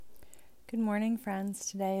Good morning, friends.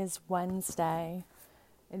 Today is Wednesday.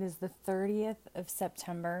 It is the 30th of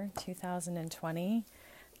September, 2020,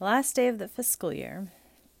 the last day of the fiscal year.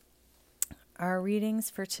 Our readings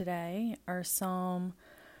for today are Psalm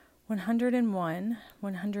 101,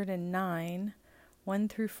 109, 1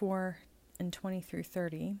 through 4, and 20 through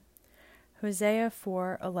 30, Hosea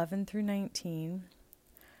 4, 11 through 19,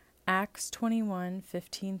 Acts 21,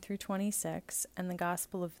 15 through 26, and the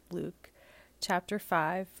Gospel of Luke, Chapter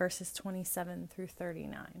 5, verses 27 through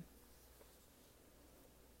 39.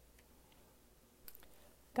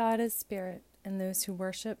 God is spirit, and those who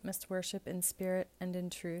worship must worship in spirit and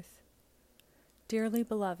in truth. Dearly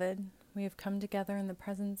beloved, we have come together in the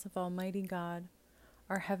presence of Almighty God,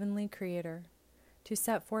 our heavenly Creator, to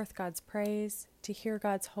set forth God's praise, to hear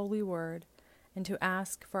God's holy word, and to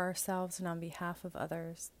ask for ourselves and on behalf of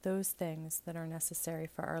others those things that are necessary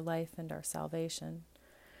for our life and our salvation.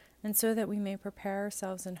 And so that we may prepare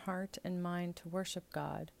ourselves in heart and mind to worship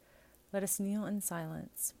God, let us kneel in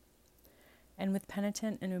silence, and with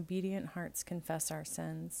penitent and obedient hearts confess our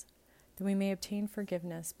sins, that we may obtain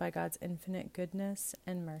forgiveness by God's infinite goodness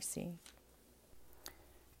and mercy.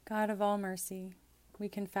 God of all mercy, we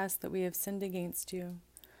confess that we have sinned against you,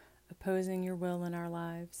 opposing your will in our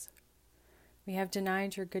lives. We have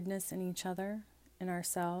denied your goodness in each other, in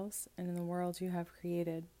ourselves, and in the world you have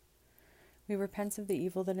created. We repent of the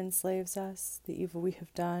evil that enslaves us, the evil we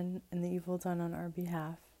have done, and the evil done on our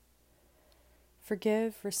behalf.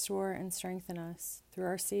 Forgive, restore, and strengthen us through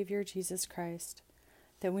our Savior Jesus Christ,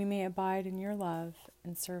 that we may abide in your love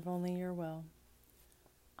and serve only your will.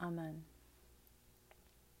 Amen.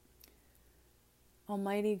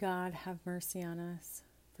 Almighty God, have mercy on us.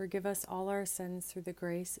 Forgive us all our sins through the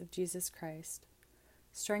grace of Jesus Christ.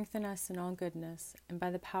 Strengthen us in all goodness, and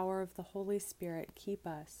by the power of the Holy Spirit, keep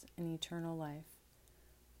us in eternal life.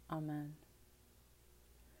 Amen.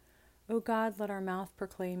 O God, let our mouth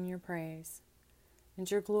proclaim your praise,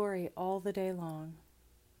 and your glory all the day long.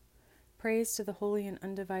 Praise to the Holy and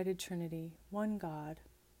Undivided Trinity, one God,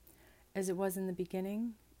 as it was in the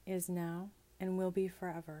beginning, is now, and will be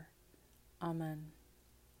forever. Amen.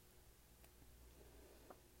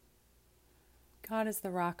 God is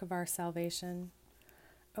the rock of our salvation.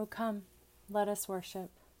 Oh, come, let us worship.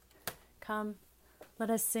 Come, let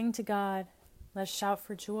us sing to God. Let us shout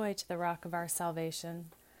for joy to the rock of our salvation.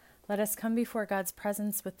 Let us come before God's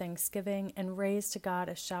presence with thanksgiving and raise to God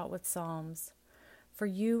a shout with psalms. For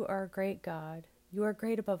you are a great God. You are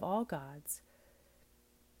great above all gods.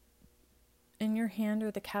 In your hand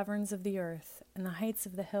are the caverns of the earth, and the heights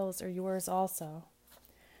of the hills are yours also.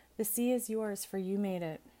 The sea is yours, for you made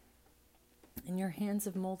it, and your hands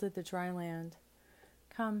have molded the dry land.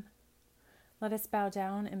 Come, let us bow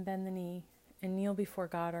down and bend the knee and kneel before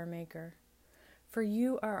God our Maker. For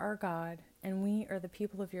you are our God, and we are the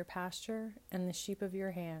people of your pasture and the sheep of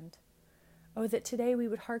your hand. Oh, that today we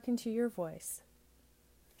would hearken to your voice.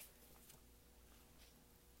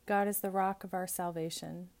 God is the rock of our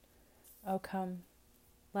salvation. Oh, come,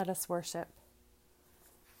 let us worship.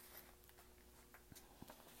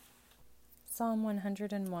 Psalm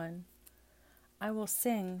 101. I will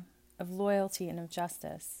sing of loyalty and of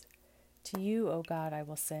justice. To you, O God, I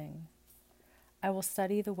will sing. I will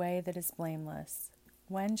study the way that is blameless.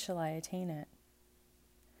 When shall I attain it?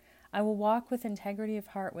 I will walk with integrity of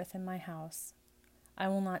heart within my house. I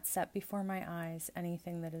will not set before my eyes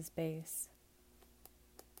anything that is base.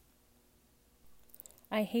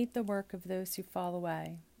 I hate the work of those who fall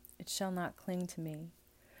away. It shall not cling to me.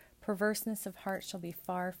 Perverseness of heart shall be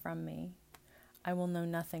far from me. I will know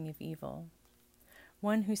nothing of evil.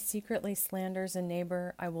 One who secretly slanders a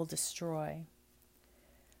neighbor I will destroy.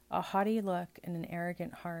 A haughty look and an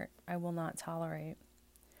arrogant heart I will not tolerate.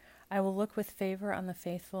 I will look with favor on the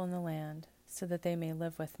faithful in the land, so that they may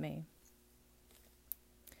live with me.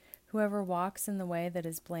 Whoever walks in the way that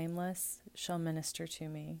is blameless shall minister to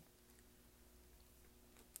me.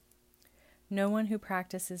 No one who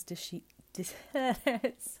practices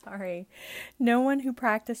No one who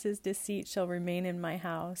practices deceit shall remain in my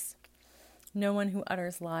house. No one who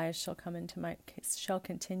utters lies shall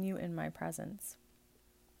continue in my presence.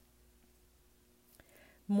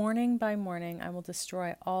 Morning by morning I will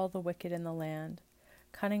destroy all the wicked in the land,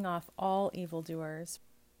 cutting off all evildoers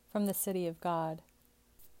from the city of God.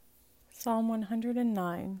 Psalm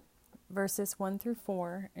 109, verses 1 through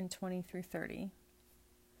 4 and 20 through 30.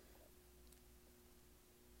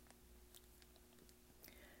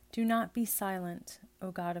 Do not be silent,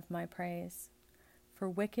 O God of my praise. For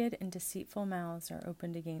wicked and deceitful mouths are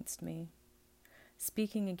opened against me,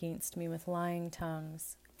 speaking against me with lying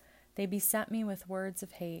tongues. They beset me with words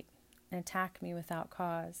of hate and attack me without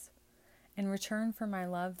cause. In return for my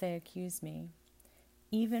love they accuse me,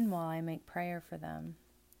 even while I make prayer for them.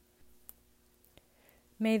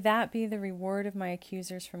 May that be the reward of my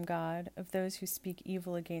accusers from God, of those who speak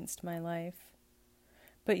evil against my life.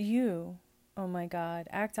 But you, O my God,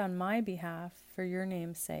 act on my behalf for your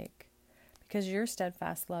name's sake. Because your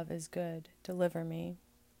steadfast love is good, deliver me.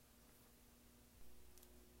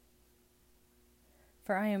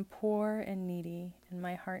 For I am poor and needy, and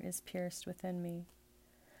my heart is pierced within me.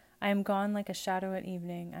 I am gone like a shadow at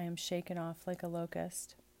evening, I am shaken off like a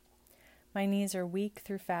locust. My knees are weak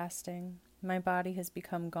through fasting, my body has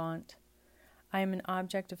become gaunt. I am an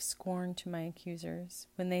object of scorn to my accusers.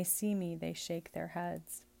 When they see me, they shake their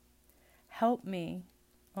heads. Help me,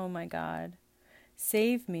 O my God.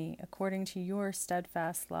 Save me according to your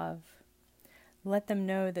steadfast love. Let them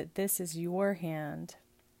know that this is your hand.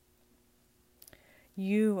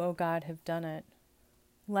 You, O God, have done it.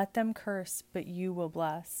 Let them curse, but you will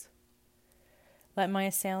bless. Let my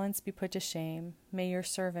assailants be put to shame. May your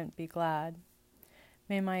servant be glad.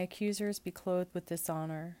 May my accusers be clothed with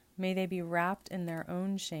dishonor. May they be wrapped in their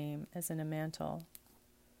own shame as in a mantle.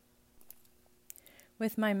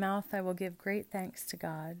 With my mouth I will give great thanks to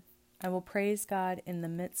God. I will praise God in the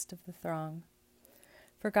midst of the throng.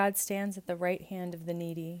 For God stands at the right hand of the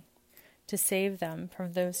needy, to save them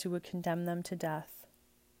from those who would condemn them to death.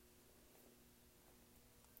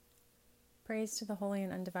 Praise to the Holy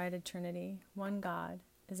and Undivided Trinity, one God,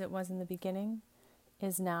 as it was in the beginning,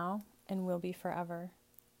 is now, and will be forever.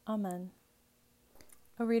 Amen.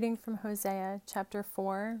 A reading from Hosea chapter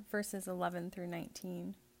 4, verses 11 through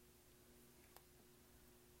 19.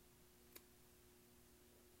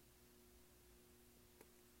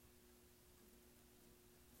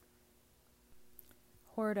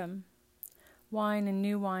 Whoredom. Wine and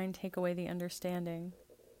new wine take away the understanding.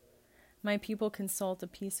 My people consult a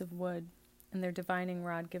piece of wood, and their divining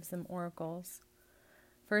rod gives them oracles.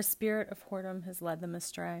 For a spirit of whoredom has led them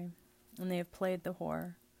astray, and they have played the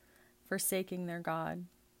whore, forsaking their God.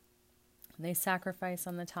 They sacrifice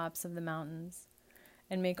on the tops of the mountains,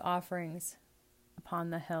 and make offerings upon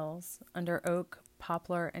the hills, under oak,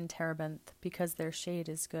 poplar, and terebinth, because their shade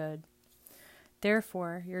is good.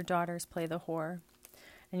 Therefore your daughters play the whore,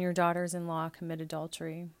 and your daughters-in-law commit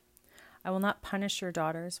adultery. I will not punish your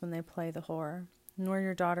daughters when they play the whore, nor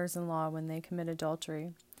your daughters-in-law when they commit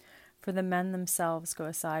adultery, for the men themselves go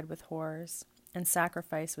aside with whores, and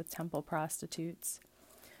sacrifice with temple prostitutes.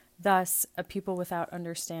 Thus a people without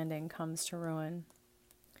understanding comes to ruin.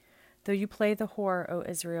 Though you play the whore, O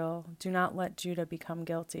Israel, do not let Judah become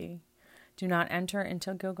guilty. Do not enter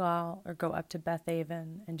into Gilgal or go up to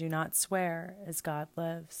Bethaven, and do not swear as God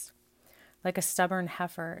lives. Like a stubborn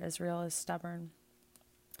heifer, Israel is stubborn.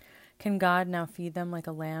 Can God now feed them like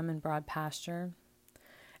a lamb in broad pasture?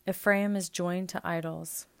 Ephraim is joined to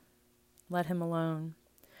idols. Let him alone.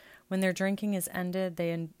 When their drinking is ended, they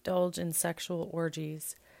indulge in sexual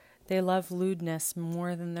orgies. They love lewdness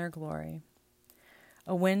more than their glory.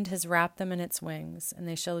 A wind has wrapped them in its wings, and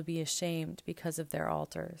they shall be ashamed because of their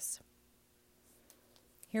altars.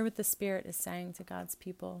 Hear what the Spirit is saying to God's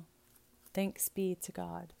people. Thanks be to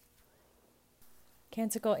God.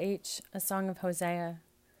 Canticle H, a song of Hosea.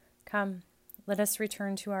 Come, let us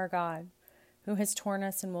return to our God, who has torn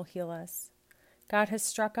us and will heal us. God has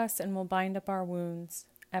struck us and will bind up our wounds.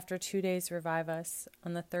 After 2 days revive us,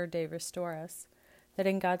 on the 3rd day restore us, that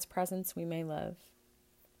in God's presence we may live.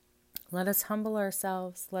 Let us humble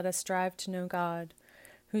ourselves, let us strive to know God,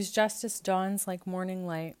 whose justice dawns like morning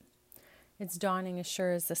light. Its dawning as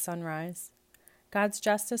sure as the sunrise. God's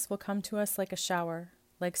justice will come to us like a shower,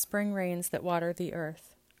 like spring rains that water the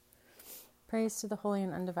earth. Praise to the Holy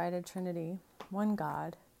and Undivided Trinity, one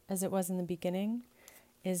God, as it was in the beginning,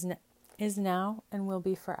 is now, and will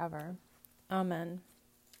be forever. Amen.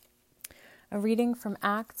 A reading from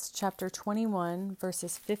Acts chapter 21,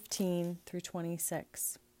 verses 15 through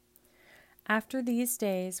 26. After these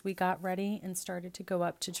days, we got ready and started to go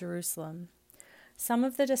up to Jerusalem. Some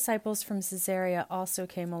of the disciples from Caesarea also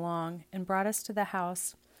came along and brought us to the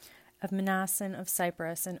house of Mnason of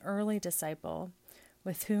Cyprus, an early disciple,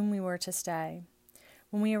 with whom we were to stay.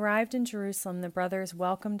 When we arrived in Jerusalem, the brothers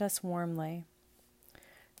welcomed us warmly.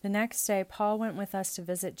 The next day, Paul went with us to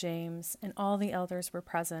visit James, and all the elders were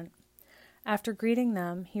present. After greeting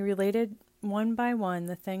them, he related one by one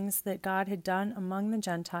the things that God had done among the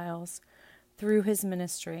Gentiles through his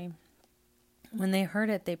ministry. When they heard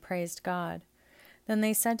it, they praised God. Then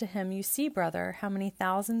they said to him, "You see, brother, how many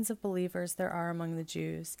thousands of believers there are among the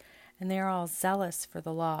Jews, and they are all zealous for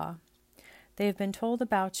the law. They have been told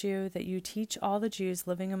about you that you teach all the Jews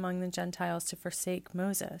living among the Gentiles to forsake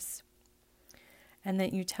Moses. and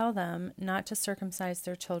that you tell them not to circumcise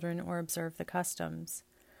their children or observe the customs.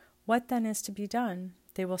 What then is to be done?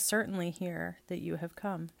 They will certainly hear that you have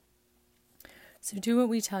come. So do what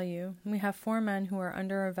we tell you. We have 4 men who are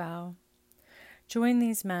under a vow. Join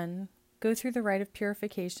these men, go through the rite of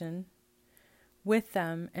purification with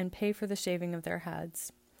them, and pay for the shaving of their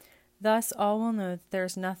heads. Thus all will know that there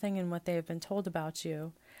is nothing in what they have been told about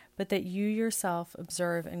you, but that you yourself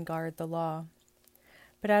observe and guard the law.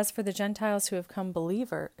 But as for the Gentiles who have become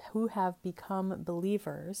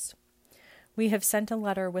believers, we have sent a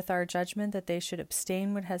letter with our judgment that they should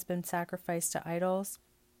abstain what has been sacrificed to idols,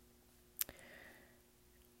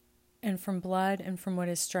 and from blood, and from what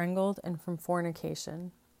is strangled, and from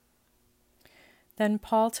fornication. Then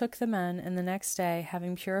Paul took the men, and the next day,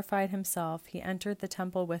 having purified himself, he entered the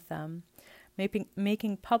temple with them,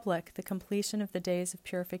 making public the completion of the days of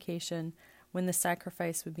purification, when the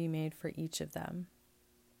sacrifice would be made for each of them.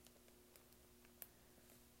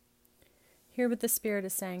 Hear what the Spirit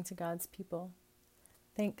is saying to God's people.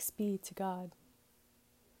 Thanks be to God.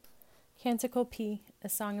 Canticle P, a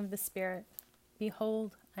song of the Spirit.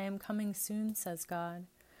 Behold, I am coming soon, says God,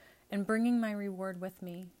 and bringing my reward with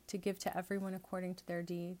me, to give to everyone according to their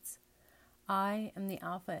deeds. I am the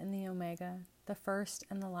Alpha and the Omega, the first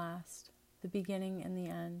and the last, the beginning and the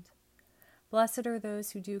end. Blessed are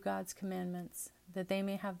those who do God's commandments, that they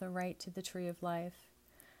may have the right to the tree of life,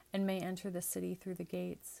 and may enter the city through the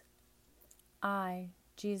gates. I,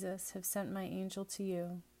 Jesus, have sent my angel to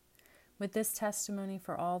you, with this testimony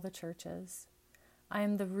for all the churches. I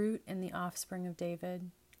am the root and the offspring of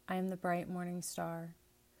David. I am the bright morning star.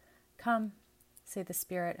 Come, say the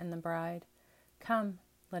Spirit and the bride. Come,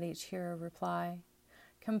 let each hearer reply.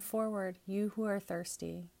 Come forward, you who are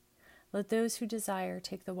thirsty. Let those who desire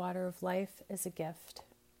take the water of life as a gift.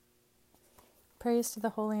 Praise to the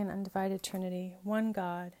Holy and Undivided Trinity, one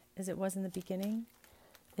God, as it was in the beginning,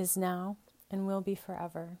 is now, and will be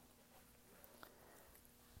forever.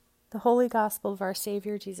 The Holy Gospel of our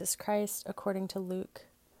Savior Jesus Christ according to Luke.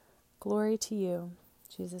 Glory to you,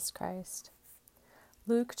 Jesus Christ.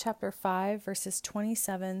 Luke chapter 5, verses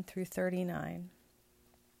 27 through 39.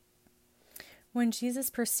 When Jesus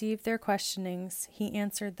perceived their questionings, he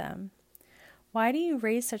answered them, "Why do you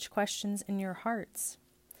raise such questions in your hearts?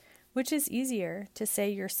 Which is easier, to say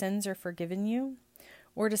your sins are forgiven you,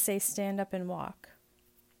 or to say stand up and walk?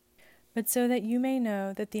 But so that you may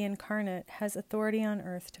know that the Incarnate has authority on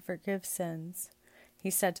earth to forgive sins," he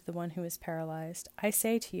said to the one who was paralyzed, "I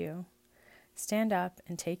say to you, stand up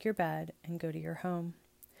and take your bed and go to your home."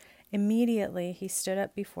 Immediately he stood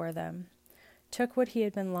up before them, took what he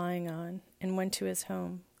had been lying on, and went to his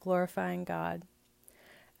home, glorifying God.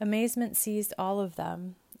 Amazement seized all of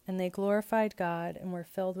them, and they glorified God and were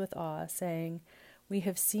filled with awe, saying, "We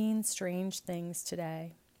have seen strange things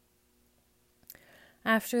today."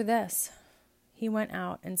 After this, he went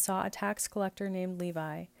out and saw a tax collector named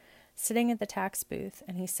Levi sitting at the tax booth,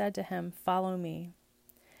 and he said to him, "Follow me."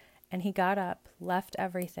 And he got up, left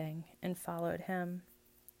everything, and followed him.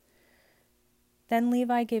 Then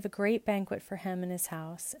Levi gave a great banquet for him in his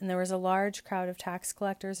house, and there was a large crowd of tax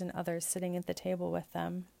collectors and others sitting at the table with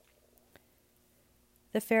them.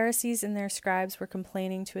 The Pharisees and their scribes were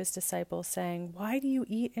complaining to his disciples, saying, "Why do you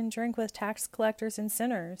eat and drink with tax collectors and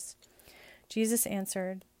sinners?" Jesus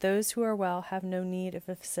answered, "Those who are well have no need of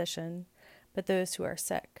a physician, but those who are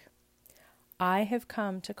sick. I have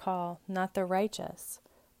come to call not the righteous,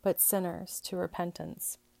 but sinners to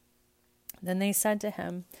repentance." Then they said to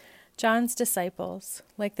him, "John's disciples,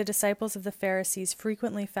 like the disciples of the Pharisees,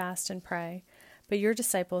 frequently fast and pray, but your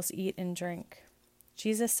disciples eat and drink."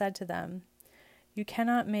 Jesus said to them, "You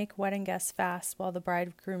cannot make wedding guests fast while the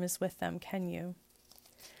bridegroom is with them, can you?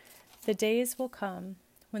 The days will come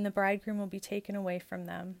when the bridegroom will be taken away from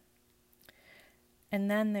them, and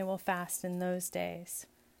then they will fast in those days."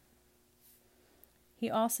 He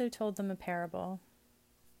also told them a parable.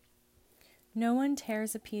 "No one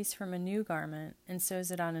tears a piece from a new garment and sews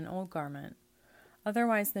it on an old garment.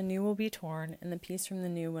 Otherwise the new will be torn, and the piece from the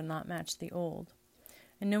new will not match the old.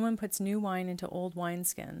 And no one puts new wine into old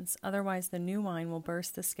wineskins. Otherwise the new wine will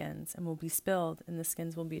burst the skins and will be spilled, and the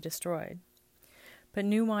skins will be destroyed. But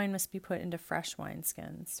new wine must be put into fresh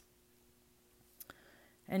wineskins.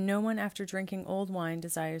 And no one after drinking old wine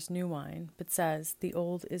desires new wine, but says, 'The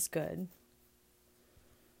old is good.'"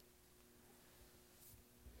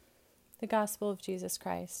 The Gospel of Jesus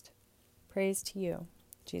Christ. Praise to you,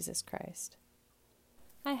 Jesus Christ.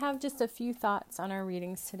 I have just a few thoughts on our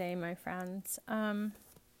readings today, my friends. I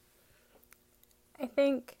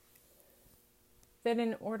think that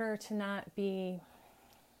in order to not be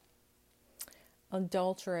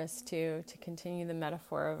adulterous to continue the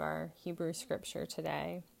metaphor of our Hebrew scripture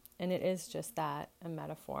today. And it is just that, a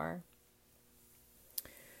metaphor.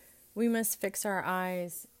 We must fix our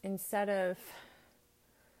eyes instead of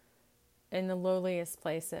in the lowliest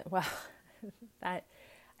place. That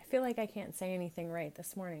I feel like I can't say anything right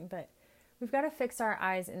this morning, but we've got to fix our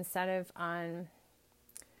eyes instead of on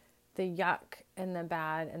the yuck and the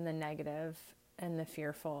bad and the negative and the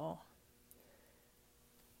fearful.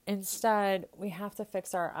 Instead, we have to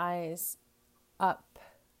fix our eyes up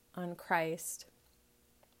on Christ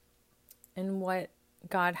and what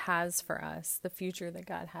God has for us, the future that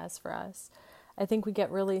God has for us. I think we get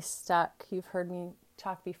really stuck. You've heard me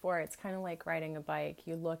talk before. It's kind of like riding a bike.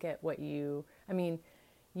 You look at you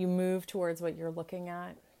move towards what you're looking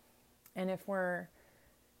at. And if we're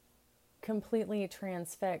completely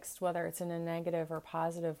transfixed, whether it's in a negative or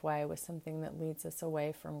positive way, with something that leads us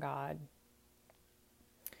away from God,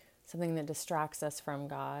 something that distracts us from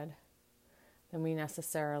God, then we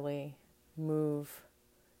necessarily move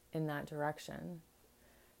in that direction.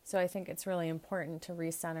 So I think it's really important to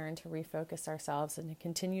recenter and to refocus ourselves and to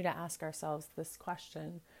continue to ask ourselves this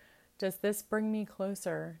question: does this bring me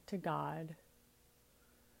closer to God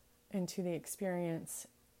and to the experience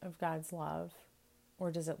of God's love,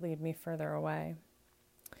 or does it lead me further away?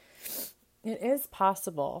 It is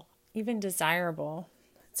possible, even desirable,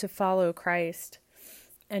 to follow Christ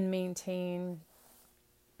and maintain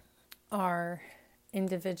our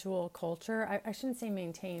individual culture. I shouldn't say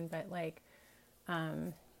maintain, but I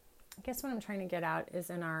guess what I'm trying to get at is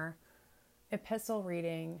in our epistle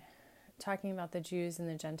reading, talking about the Jews and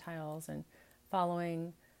the Gentiles and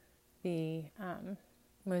following the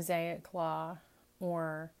Mosaic law,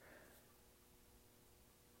 or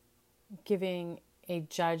giving a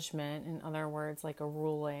judgment, in other words, like a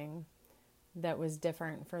ruling that was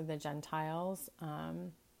different for the Gentiles,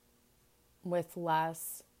 with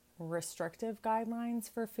less restrictive guidelines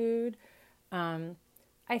for food.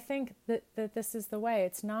 I think that this is the way.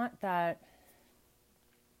 It's not that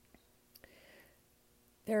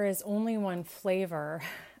there is only one flavor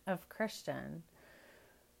of Christian.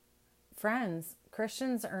 Friends,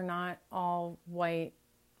 Christians are not all white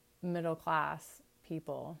middle class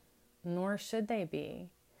people, nor should they be.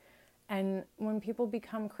 And when people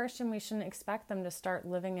become Christian, we shouldn't expect them to start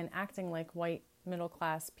living and acting like white middle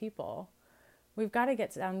class people. We've got to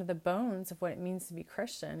get down to the bones of what it means to be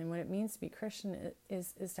Christian. And what it means to be Christian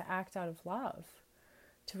is to act out of love,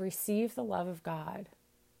 to receive the love of God,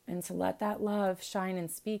 and to let that love shine and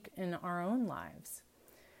speak in our own lives.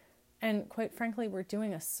 And quite frankly, we're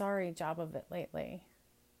doing a sorry job of it lately.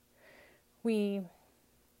 We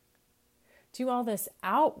do all this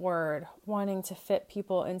outward wanting to fit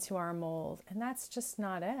people into our mold, and that's just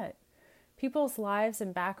not it. People's lives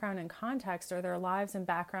and background and context are their lives and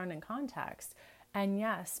background and context. And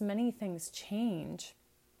yes, many things change.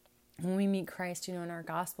 When we meet Christ, in our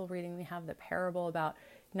gospel reading, we have the parable about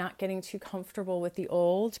not getting too comfortable with the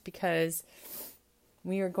old, because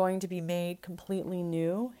we are going to be made completely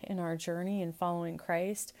new in our journey in following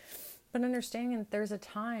Christ. But understanding that there's a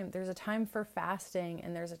time for fasting,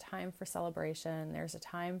 and there's a time for celebration. There's a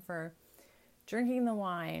time for drinking the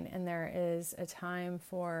wine, and there is a time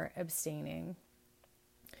for abstaining.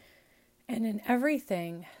 And in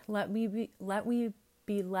everything, let we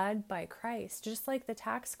be led by Christ, just like the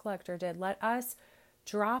tax collector did. Let us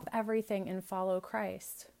drop everything and follow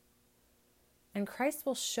Christ. And Christ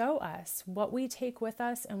will show us what we take with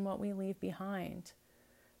us and what we leave behind.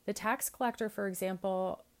 The tax collector, for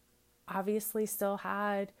example, obviously still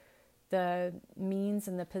had the means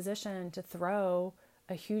and the position to throw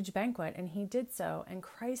a huge banquet, and he did so, and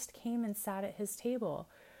Christ came and sat at his table.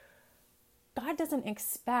 God doesn't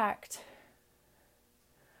expect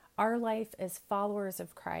our life as followers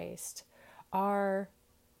of Christ, our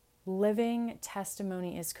living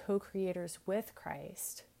testimony as co-creators with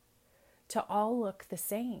Christ, to all look the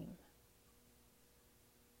same.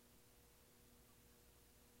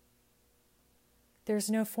 There's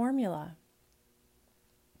no formula.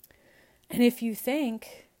 And if you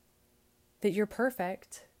think that you're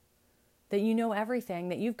perfect, that you know everything,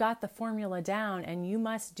 that you've got the formula down, and you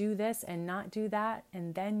must do this and not do that,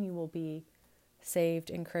 and then you will be saved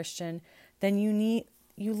and Christian, then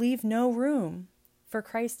you leave no room for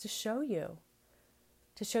Christ to show you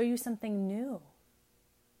something new.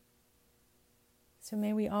 So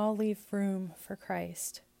may we all leave room for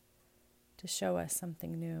Christ to show us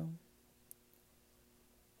something new,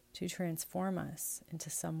 to transform us into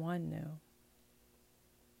someone new.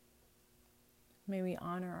 May we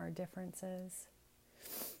honor our differences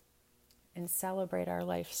and celebrate our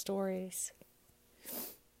life stories,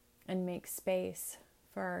 and make space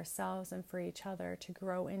for ourselves and for each other to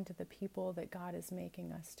grow into the people that God is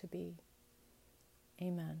making us to be.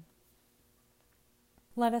 Amen.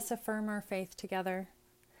 Let us affirm our faith together.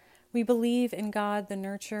 We believe in God, the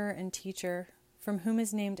nurturer and teacher, from whom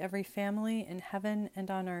is named every family in heaven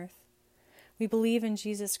and on earth. We believe in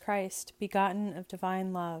Jesus Christ, begotten of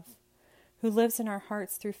divine love, who lives in our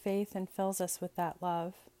hearts through faith and fills us with that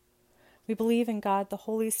love. We believe in God, the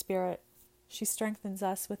Holy Spirit. She strengthens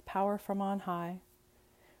us with power from on high.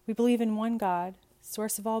 We believe in one God,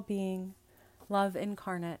 source of all being, love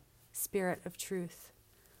incarnate, Spirit of truth.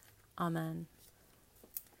 Amen.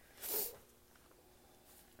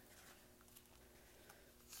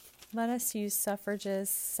 Let us use suffrages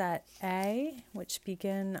set A, which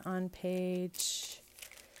begin on page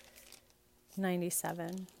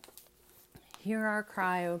 97. Hear our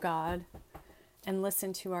cry, O God, and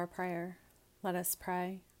listen to our prayer. Let us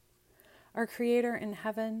pray. Our Creator in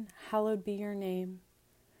heaven, hallowed be your name.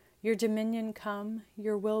 Your dominion come,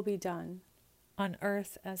 your will be done, on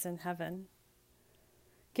earth as in heaven.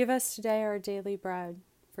 Give us today our daily bread.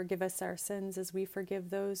 Forgive us our sins as we forgive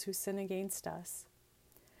those who sin against us.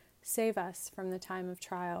 Save us from the time of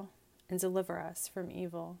trial, and deliver us from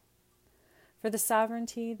evil. For the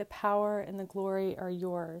sovereignty, the power, and the glory are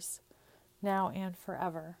yours, now and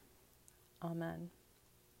forever. Amen.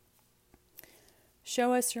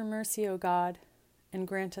 Show us your mercy, O God, and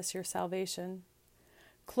grant us your salvation.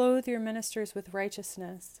 Clothe your ministers with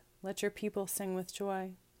righteousness. Let your people sing with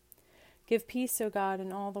joy. Give peace, O God,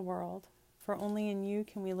 in all the world, for only in you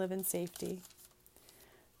can we live in safety.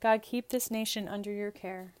 God, keep this nation under your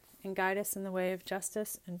care, and guide us in the way of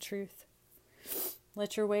justice and truth.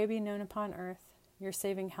 Let your way be known upon earth, your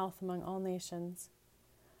saving health among all nations.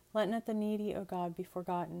 Let not the needy, O God, be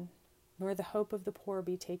forgotten, nor the hope of the poor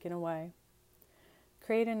be taken away.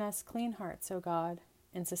 Create in us clean hearts, O God,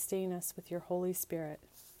 and sustain us with your Holy Spirit.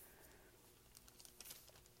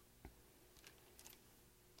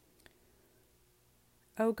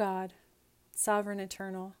 O God, sovereign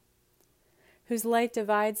eternal, whose light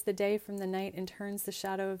divides the day from the night and turns the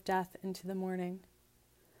shadow of death into the morning,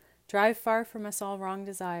 drive far from us all wrong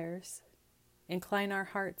desires, incline our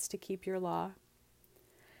hearts to keep your law,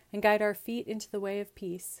 and guide our feet into the way of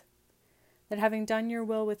peace, that having done your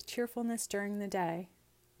will with cheerfulness during the day,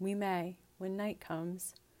 we may, when night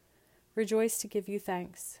comes, rejoice to give you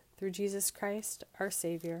thanks through Jesus Christ, our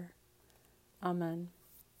Savior. Amen.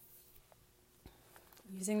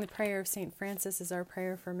 Using the prayer of St. Francis as our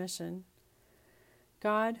prayer for mission.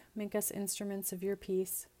 God, make us instruments of your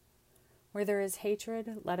peace. Where there is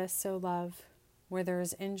hatred, let us sow love. Where there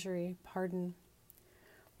is injury, pardon.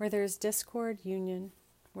 Where there is discord, union.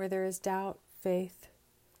 Where there is doubt, faith.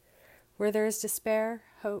 Where there is despair,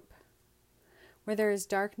 hope. Where there is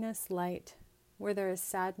darkness, light. Where there is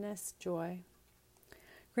sadness, joy.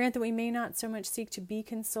 Grant that we may not so much seek to be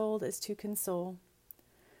consoled as to console,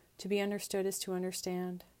 to be understood as to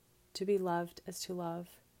understand, to be loved as to love.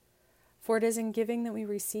 For it is in giving that we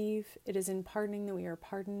receive, it is in pardoning that we are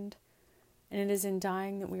pardoned, and it is in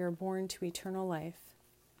dying that we are born to eternal life.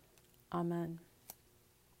 Amen.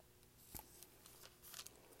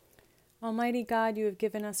 Almighty God, you have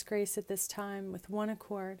given us grace at this time with one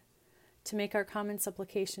accord to make our common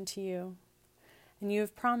supplication to you, and you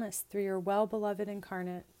have promised through your well-beloved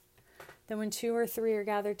incarnate that when 2 or 3 are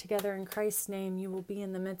gathered together in Christ's name, you will be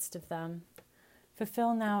in the midst of them.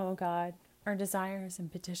 Fulfill now, O God, our desires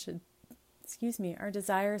and petitions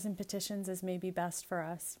as may be best for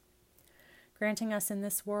us, granting us in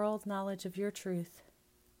this world knowledge of your truth,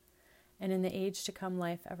 and in the age to come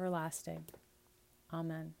life everlasting.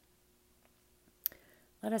 Amen.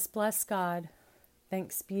 Let us bless God.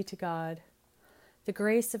 Thanks be to God. The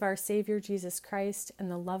grace of our Savior Jesus Christ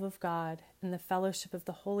and the love of God and the fellowship of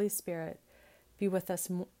the Holy Spirit be with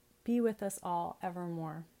us all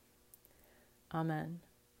evermore. Amen.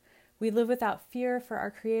 We live without fear, for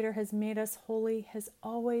our Creator has made us holy, has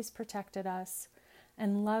always protected us,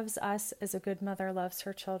 and loves us as a good mother loves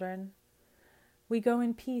her children. We go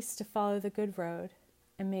in peace to follow the good road,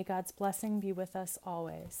 and may God's blessing be with us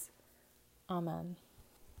always. Amen.